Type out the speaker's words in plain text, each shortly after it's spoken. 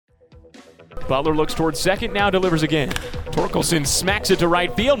Butler looks towards second, now delivers again. Torkelson smacks it to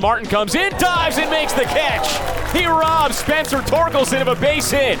right field. Martin comes in, dives, and makes the catch. He robs Spencer Torkelson of a base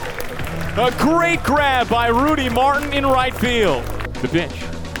hit. A great grab by Rudy Martin in right field. The pitch.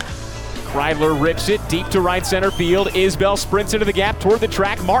 Kreidler rips it deep to right center field. Isbell sprints into the gap toward the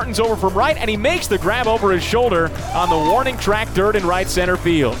track. Martin's over from right, and he makes the grab over his shoulder on the warning track dirt in right center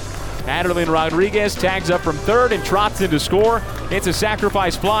field. Aderlin Rodriguez tags up from third and trots in to score. It's a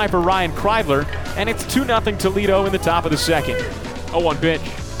sacrifice fly for Ryan Kreidler, and it's 2-0 Toledo in the top of the second. 0-1 pitch.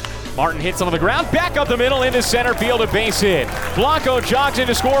 Martin hits on the ground, back up the middle into center field, a base hit. Blanco jogs in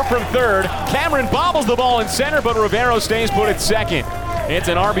to score from third. Cameron bobbles the ball in center, but Rivero stays put at second. It's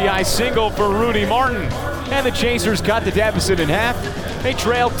an RBI single for Rudy Martin, and the Chasers cut the deficit in half. They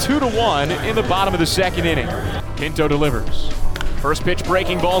trail 2-1 in the bottom of the second inning. Pinto delivers. First pitch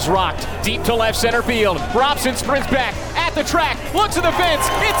breaking ball's rocked. Deep to left center field. Robson sprints back at the track. Looks at the fence.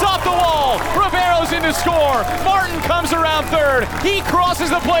 It's off the wall. Rivero's in to score. Martin comes around third. He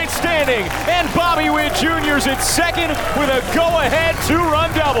crosses the plate standing. And Bobby Witt Jr.'s at second with a go-ahead two-run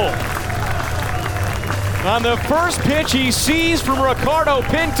double. On the first pitch he sees from Ricardo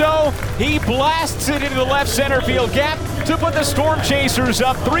Pinto, he blasts it into the left center field gap to put the Storm Chasers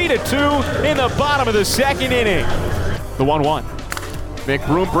up 3-2 in the bottom of the second inning. The 1-1.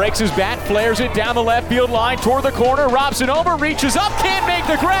 McBroom breaks his bat, flares it down the left field line toward the corner. Robson over, reaches up, can't make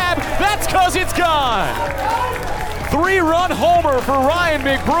the grab. That's because it's gone. 3-run homer for Ryan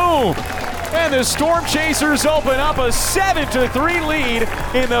McBroom. And the Storm Chasers open up a 7-3 lead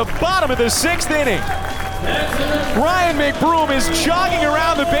in the bottom of the sixth inning. Ryan McBroom is jogging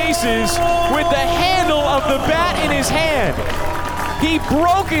around the bases with the handle of the bat in his hand. He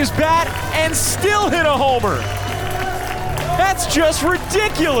broke his bat and still hit a homer. That's just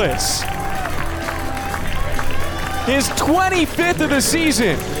ridiculous. His 25th of the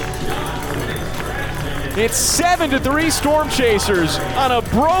season. It's 7-3 Storm Chasers on a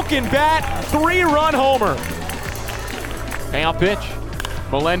broken bat, 3-run homer. Payoff pitch.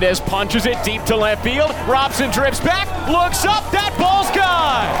 Melendez punches it deep to left field. Robson drifts back, looks up, that ball's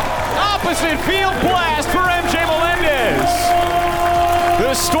gone. Opposite field blast for MJ Melendez.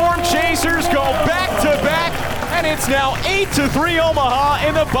 The Storm Chasers go back to back, and it's now 8-3 Omaha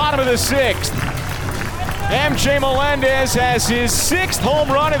in the bottom of the sixth. MJ Melendez has his sixth home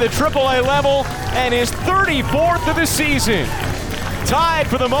run at the AAA level and his 34th of the season. Tied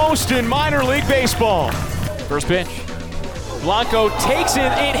for the most in minor league baseball. First pitch. Blanco takes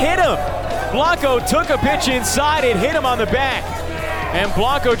it, it hit him. Blanco took a pitch inside, it hit him on the back. And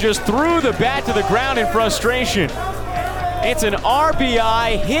Blanco just threw the bat to the ground in frustration. It's an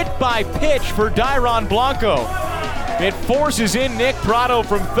RBI hit by pitch for Dairon Blanco. It forces in Nick Prado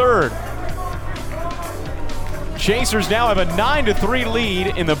from third. Chasers now have a 9-3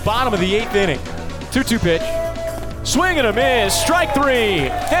 lead in the bottom of the eighth inning. 2-2 pitch. Swing and a miss, strike three,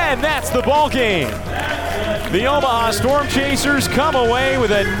 and that's the ball game. The Omaha Storm Chasers come away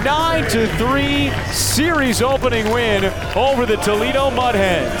with a 9-3 series opening win over the Toledo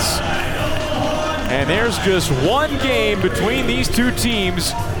Mudheads. And there's just one game between these two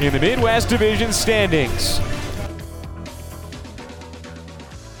teams in the Midwest Division standings.